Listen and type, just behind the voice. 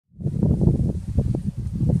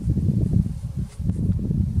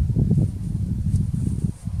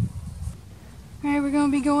we're going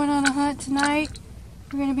to be going on a hunt tonight.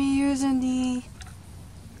 We're going to be using the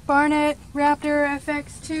Barnett Raptor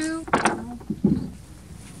FX2.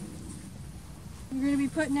 We're going to be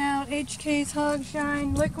putting out HK's Hog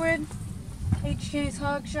Shine Liquid, HK's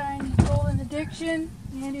Hog Shine Golden Addiction,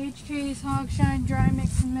 and HK's Hog Shine Dry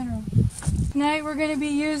Mix and Mineral. Tonight we're going to be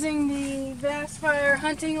using the Vastfire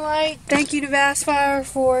hunting light. Thank you to Vastfire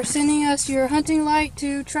for sending us your hunting light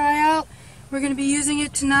to try out. We're going to be using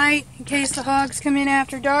it tonight in case the hogs come in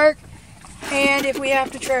after dark and if we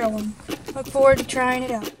have to trail them. Look forward to trying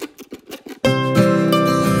it out.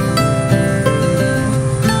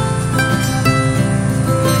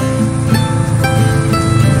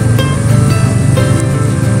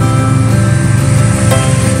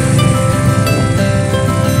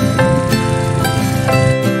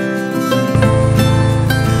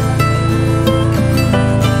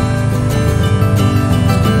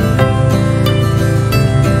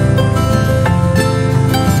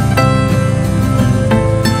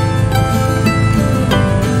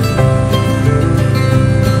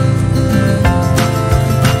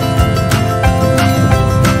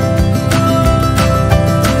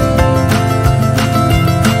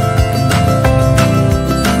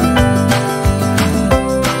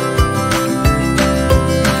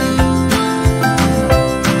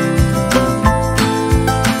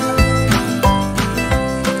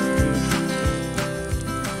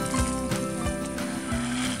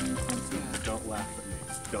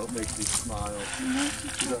 Don't make me smile.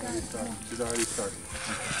 She's already starting.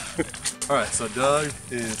 Alright, so Doug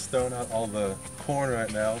is throwing out all the corn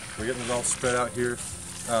right now. We're getting it all spread out here.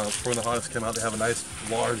 Before the hogs come out, they have a nice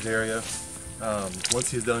large area. Once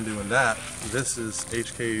he's done doing that, this is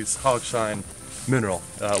HK's Hog Shine Mineral.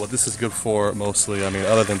 What this is good for mostly, I mean,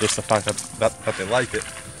 other than just the fact that they like it,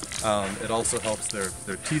 it also helps their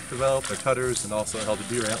teeth develop, their cutters, and also helps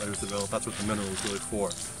the deer antlers develop. That's what the mineral is really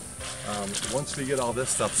for. Once we get all this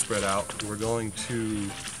stuff spread out, we're going to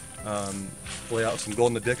lay out some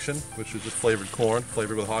Golden Addiction, which is just flavored corn,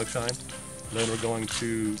 flavored with hog shine. Then we're going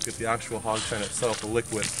to get the actual hog shine itself, the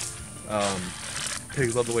liquid.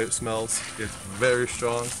 Pigs love the way it smells. It's very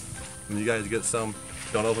strong. When you guys get some,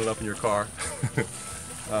 don't open it up in your car.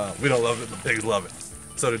 We don't love it, but pigs love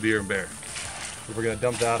it. So do deer and bear. So we're going to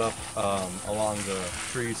dump that up along the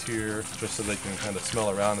trees here, just so they can kind of smell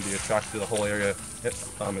around and be attracted to the whole area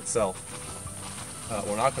itself.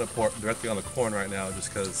 We're not going to pour it directly on the corn right now,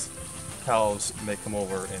 just because cows may come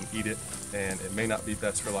over and eat it, and it may not be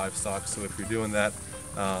best for livestock. So if you're doing that,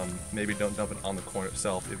 maybe don't dump it on the corn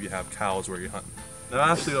itself if you have cows where you're hunting. Now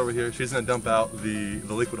Ashley over here, she's going to dump out the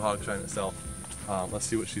liquid hog shine itself. Let's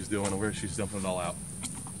see what she's doing and where she's dumping it all out.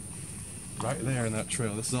 Right there in that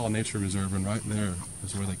trail, this is all nature reserve, and right there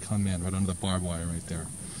is where they come in, right under the barbed wire right there.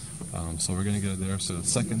 So we're going to get it there, so the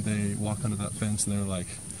second they walk under that fence and they're like,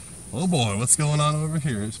 oh boy, what's going on over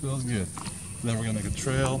here? It smells good. Then we're going to make a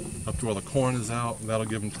trail up to where the corn is out. That'll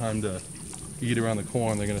give them time to eat around the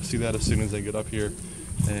corn. They're going to see that as soon as they get up here,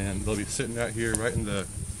 and they'll be sitting right here, right in the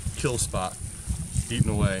kill spot, eating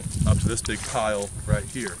away up to this big pile right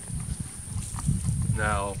here.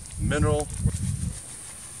 Now, mineral.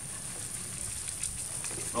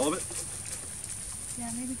 All of it? Yeah,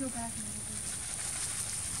 maybe go back a little bit.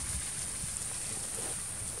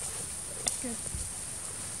 Good.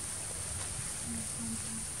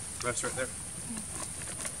 Rest right there? Yeah.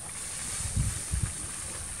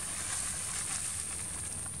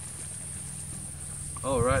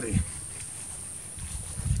 Alrighty.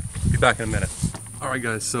 Be back in a minute. Alright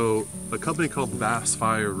guys, so a company called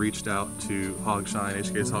Vastfire reached out to Hog Shine,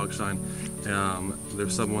 HK's Hog Shine.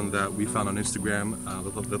 There's someone that we found on Instagram.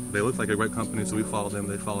 They look like a great company, so we followed them.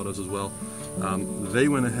 They followed us as well. They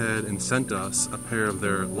went ahead and sent us a pair of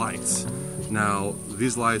their lights. Now,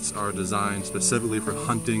 these lights are designed specifically for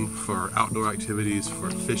hunting, for outdoor activities,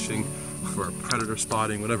 for fishing, for predator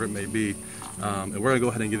spotting, whatever it may be. And we're going to go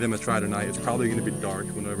ahead and give them a try tonight. It's probably going to be dark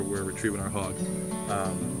whenever we're retrieving our hog.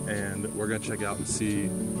 And we're going to check out and see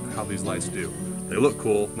how these lights do. They look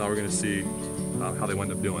cool. Now we're going to see how they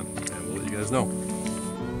wind up doing. And we'll let you guys know.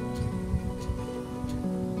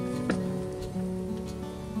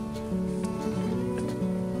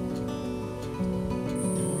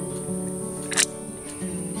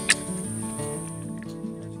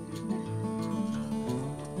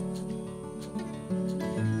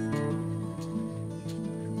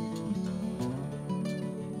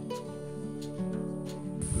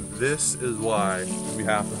 This is why we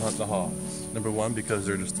have to hunt the hogs. Number one, because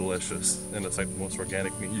they're just delicious, and it's like the most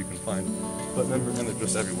organic meat you can find. But and they're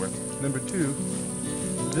just everywhere. Number two,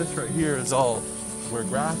 this right here is all where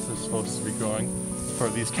grass is supposed to be growing for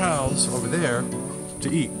these cows over there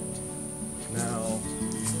to eat. Now,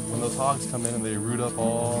 when those hogs come in and they root up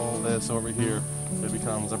all this over here, it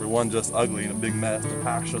becomes, number one, just ugly and a big mess. The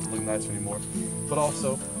pasture doesn't look nice anymore. But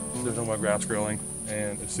also, there's no more grass growing,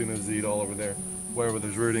 and as soon as they eat all over there, wherever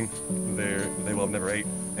there's rooting, they will have never ate.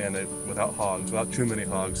 And without hogs, without too many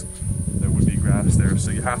hogs, there would be grass there.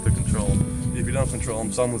 So you have to control them. If you don't control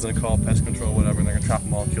them, someone's going to call pest control, whatever, and they're going to trap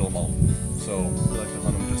them all and kill them all. So we like to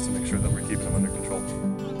hunt them just to make sure that we're keeping them under control.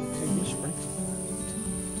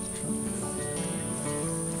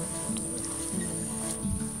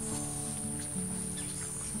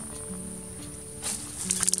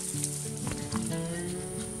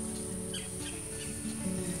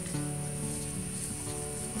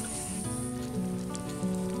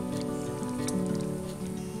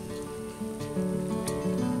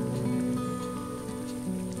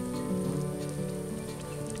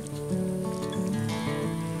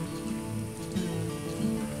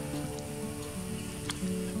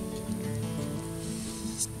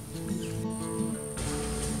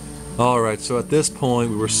 Alright, so at this point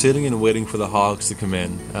we were sitting and waiting for the hogs to come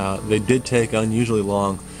in. They did take unusually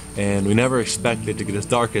long, and we never expected to get as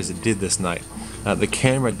dark as it did this night. The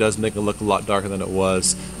camera does make it look a lot darker than it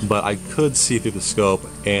was, but I could see through the scope,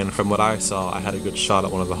 and from what I saw, I had a good shot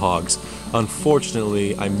at one of the hogs.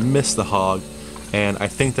 Unfortunately, I missed the hog, and I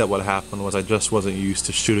think that what happened was I just wasn't used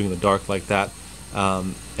to shooting in the dark like that.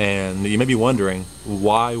 And you may be wondering,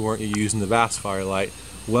 why weren't you using the Vastfire light?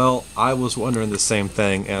 Well, I was wondering the same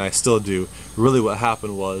thing, and I still do. Really what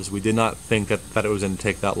happened was we did not think that it was going to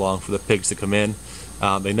take that long for the pigs to come in.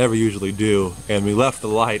 They never usually do, and we left the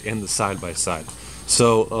light in the side-by-side.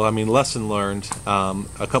 So, I mean, lesson learned.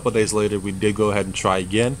 A couple of days later, we did go ahead and try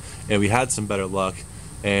again, and we had some better luck,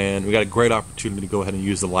 and we got a great opportunity to go ahead and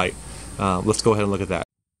use the light. Let's go ahead and look at that.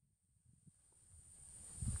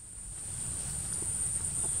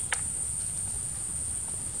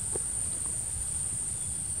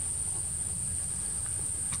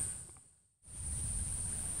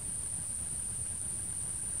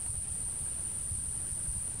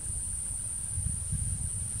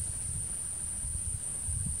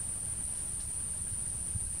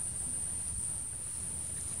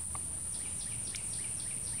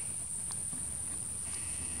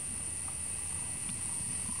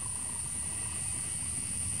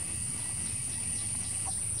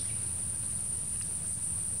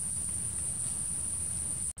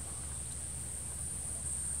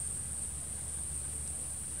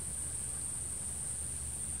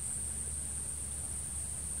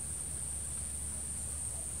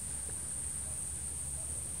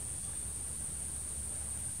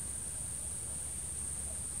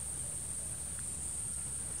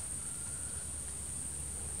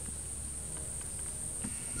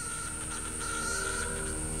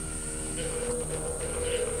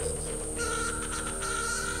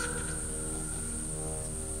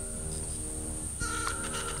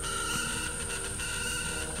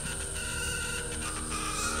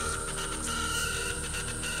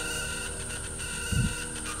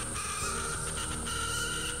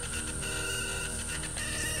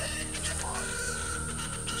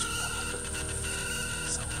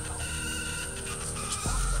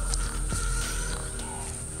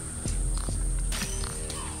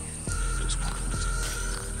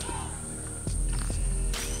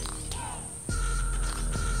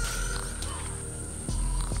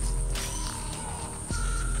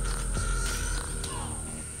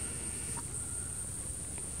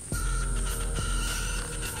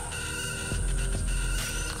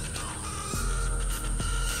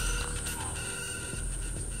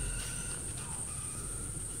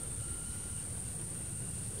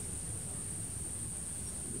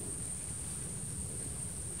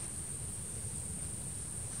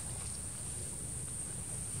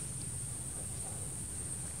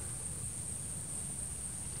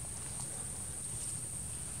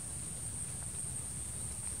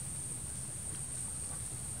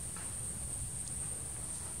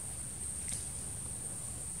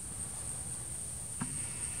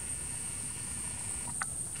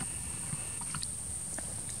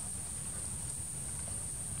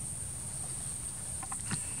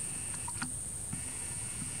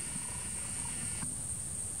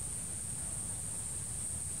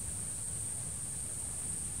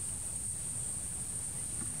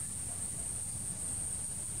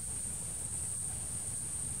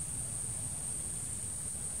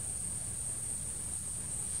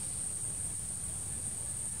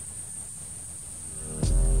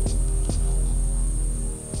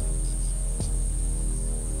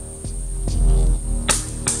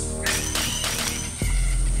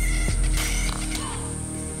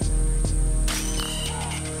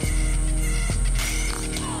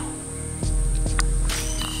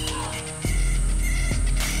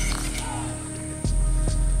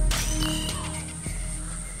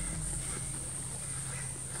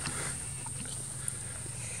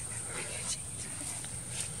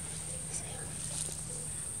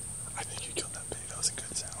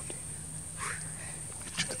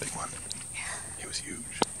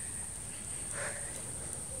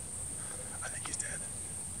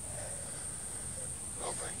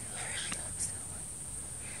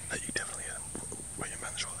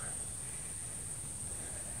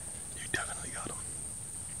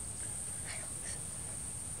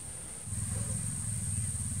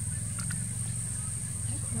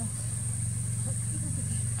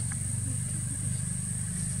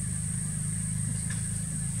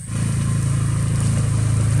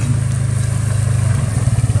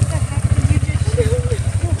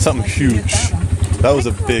 something huge. That was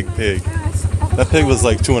a big pig. That pig was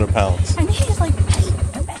like 200 pounds. And he's like, hey,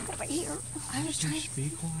 come back over here. I was trying to be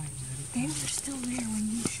quiet. They were still there when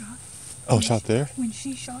you shot. Oh, shot there? When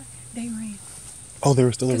she shot, they ran. Oh, they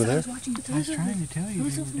were still over there? I was watching the I was trying to tell you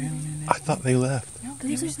they were down in there. I thought they left. No,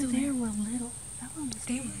 those over there were little. That one was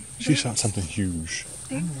dead. She shot something huge.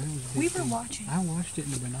 We were watching. I watched it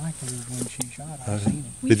in the binoculars when she shot. I've seen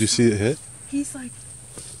it. Did you see it hit? He's like,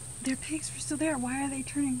 their pigs were still there. Why are they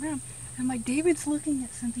turning around? I'm like, David's looking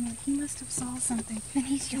at something. Like he must have saw something. And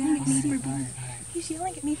he's yelling at me for being. He's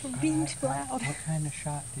yelling at me for being too loud. What kind of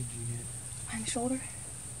shot did you get? On the shoulder.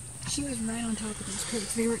 She was right on top of those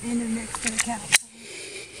pigs. They were in and next to the couch.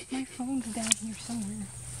 My phone's down here somewhere.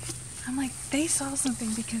 I'm like, they saw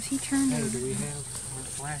something because he turned Hey, around. do we have our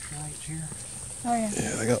flashlights here? Oh yeah.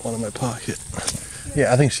 Yeah, I got one in my pocket.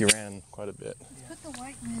 Yeah, I think she ran quite a bit. Put the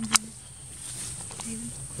white lens in it,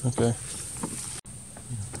 David. Okay.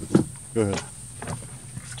 Go ahead.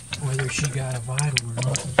 Whether she got a vital or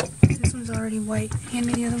not. This one's already white. Hand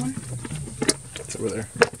me the other one. It's over there.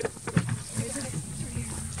 It's right here.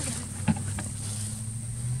 I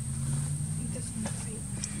think this one's white.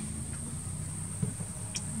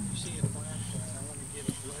 You see a flashlight, I want to get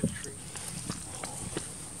a blood treat.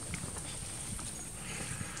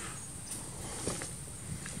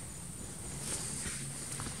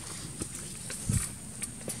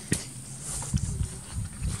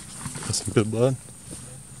 Got some good blood.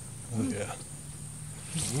 Oh yeah.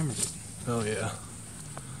 He hammered it. Oh yeah.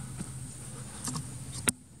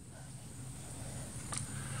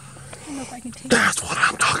 I don't know if I can take That's what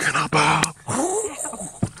I'm talking about.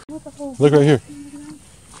 What the whole Look right here.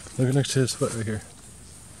 Look next to his foot right here.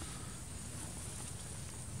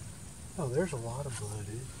 Oh, there's a lot of blood.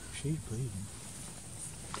 She's bleeding.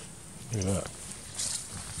 Look at that.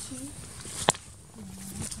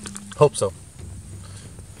 Hope so.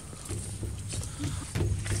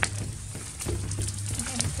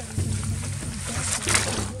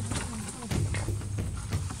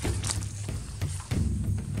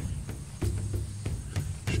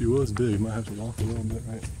 She was big. Might have to walk a little bit,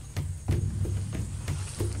 right?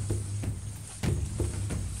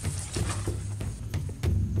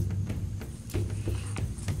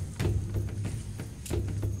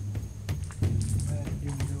 You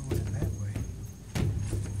can go with it that way.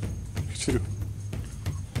 Me too.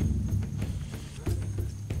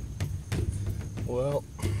 Well,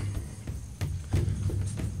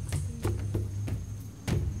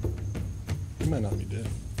 he might not be dead.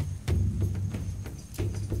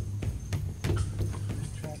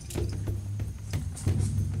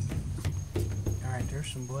 Alright,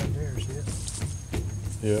 there's some blood there, see it?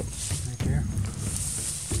 Yep. Right there.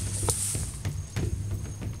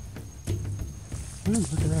 Ooh,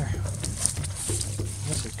 look at there.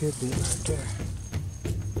 That's a good bit right there.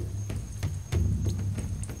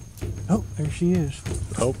 Oh, there she is.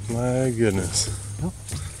 Oh my goodness.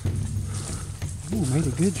 Ooh, made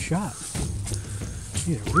a good shot.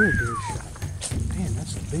 Made a real good shot. Man,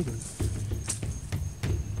 that's a big one.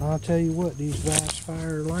 I'll tell you what, these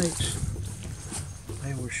Vastfire lights,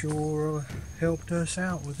 they were sure helped us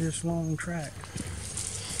out with this long track.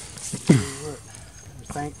 Tell you what, we're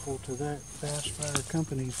thankful to that Vastfire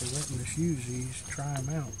company for letting us use these, try them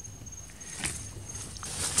out.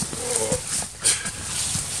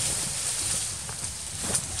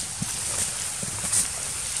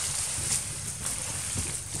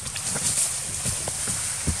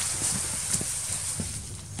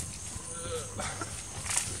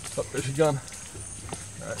 Oh, there's your gun.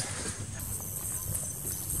 All right.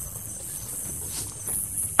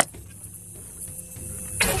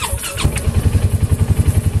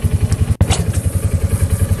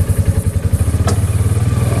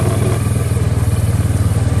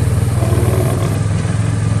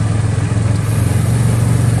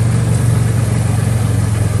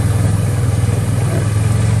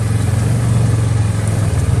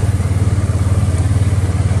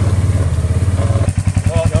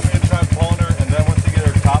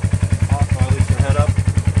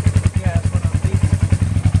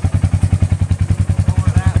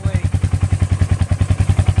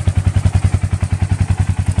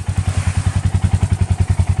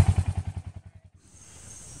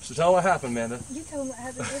 So tell them what happened, Amanda. You tell them what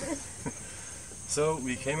happened with it. So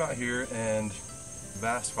we came out here and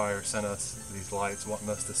Vastfire sent us these lights wanting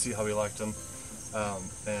us to see how we liked them.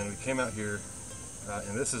 And we came out here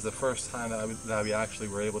and this is the first time that we actually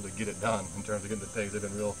were able to get it done in terms of getting the pigs. They've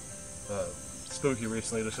been real spooky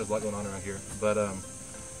recently, just there's a lot going on around here. But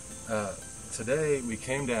today we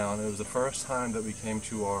came down, it was the first time that we came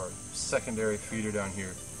to our secondary feeder down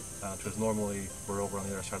here. because normally we're over on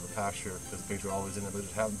the other side of the pasture because the pigs are always in there, but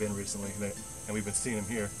just haven't been recently, and we've been seeing them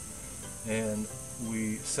here. And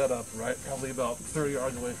we set up right probably about 30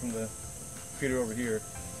 yards away from the feeder over here,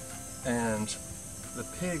 and the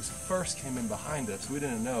pigs first came in behind us. We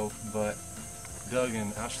didn't know, but Doug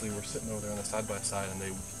and Ashley were sitting over there on the side-by-side, and they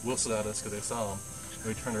whistled at us because they saw them. And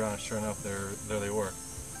we turned around, and sure enough, there they were.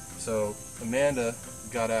 So Amanda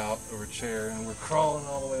got out of her chair, and we're crawling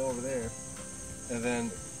all the way over there, and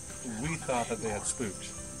then we thought that they had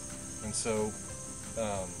spooked. And so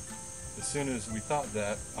as soon as we thought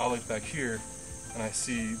that, I looked back here, and I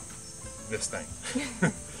see this thing.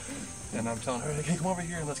 And I'm telling her, hey, come over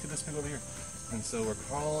here and let's get this pig over here. And so we're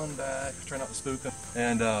crawling back, trying not to spook them.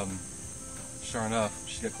 And sure enough,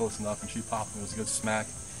 she got close enough and she popped. It was a good smack.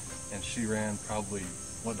 And she ran probably,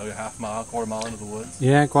 what, a half mile, quarter mile into the woods.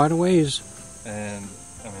 Yeah, quite a ways. And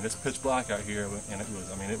I mean, it's pitch black out here, and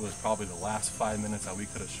it was probably the last 5 minutes that we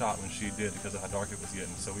could have shot when she did because of how dark it was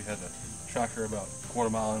getting. So we had to track her about a quarter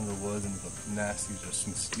mile into the woods, into the nasty, just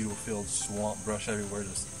mosquito-filled swamp, brush everywhere,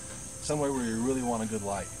 just somewhere where you really want a good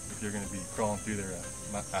light if you're going to be crawling through there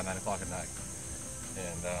at 9 o'clock at night.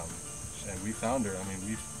 And we found her. I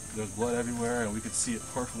mean, there was blood everywhere, and we could see it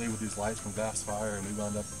perfectly with these lights from Vastfire, and we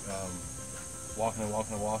wound up walking,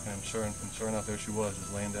 and sure enough, there she was,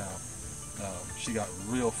 just laying down. She got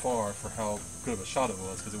real far for how good of a shot it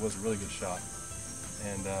was, because it was a really good shot.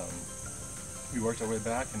 And we worked our way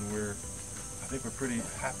back, and I think we're pretty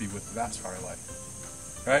happy with the Vastfire light.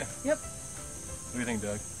 Right? Yep. What do you think,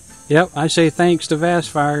 Doug? Yep, I say thanks to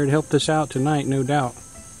Vastfire. It helped us out tonight, no doubt.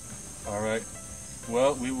 All right.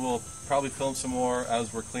 Well, we will probably film some more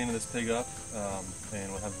as we're cleaning this pig up, and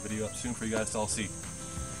we'll have a video up soon for you guys to all see.